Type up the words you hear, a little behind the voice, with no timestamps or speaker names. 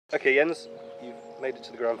Okay, Jens, you've made it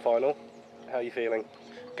to the grand final. How are you feeling?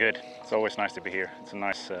 Good. It's always nice to be here. It's a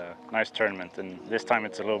nice tournament, and this time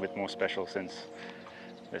it's a little bit more special since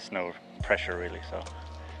there's no pressure really. So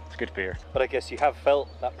it's good to be here. But I guess you have felt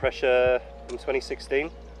that pressure in 2016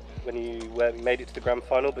 when you made it to the grand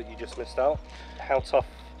final, but you just missed out. How tough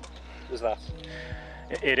was that?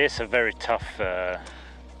 It is a very tough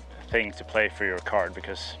thing to play for your card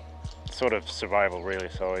because it's sort of survival really.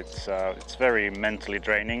 So it's very mentally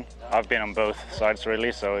draining. I've been on both sides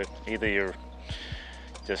really. So either you're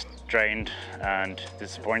just drained and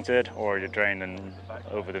disappointed, or you're drained and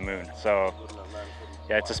over the moon. So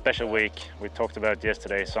yeah, it's a special week. We talked about it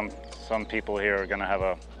yesterday. Some people here are gonna have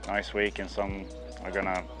a nice week, and some are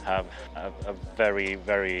gonna have a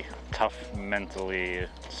very tough, mentally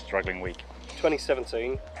struggling week.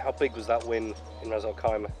 2017, how big was that win in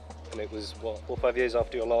Rolex? And it was, what, 4 or 5 years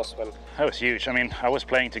after your last one? That was huge. I mean, I was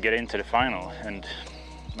playing to get into the final and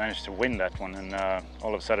managed to win that one, and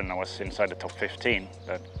all of a sudden I was inside the top 15.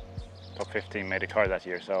 But top 15 made a card that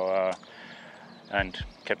year, so and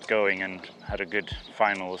kept going and had a good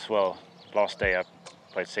final as well. Last day I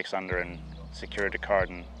played 6 under and secured the card,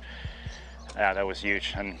 and yeah, that was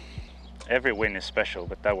huge. And every win is special,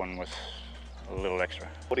 but that one was a little extra.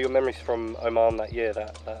 What are your memories from Oman that year,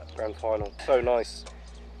 that grand final? So nice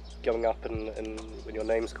going up and when your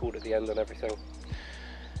name's called at the end and everything.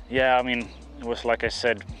 Yeah, I mean, it was like I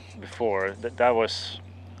said before,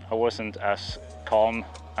 I wasn't as calm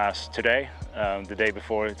as today. The day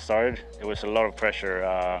before it started, it was a lot of pressure.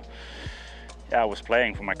 Yeah, I was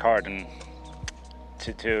playing for my card, and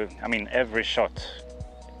I mean, every shot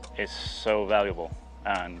is so valuable,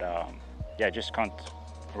 and yeah, I just can't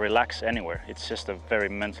relax anywhere. It's just a very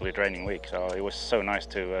mentally draining week. So it was so nice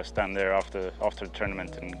to stand there after the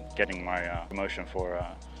tournament and getting my promotion for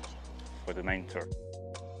the main tour.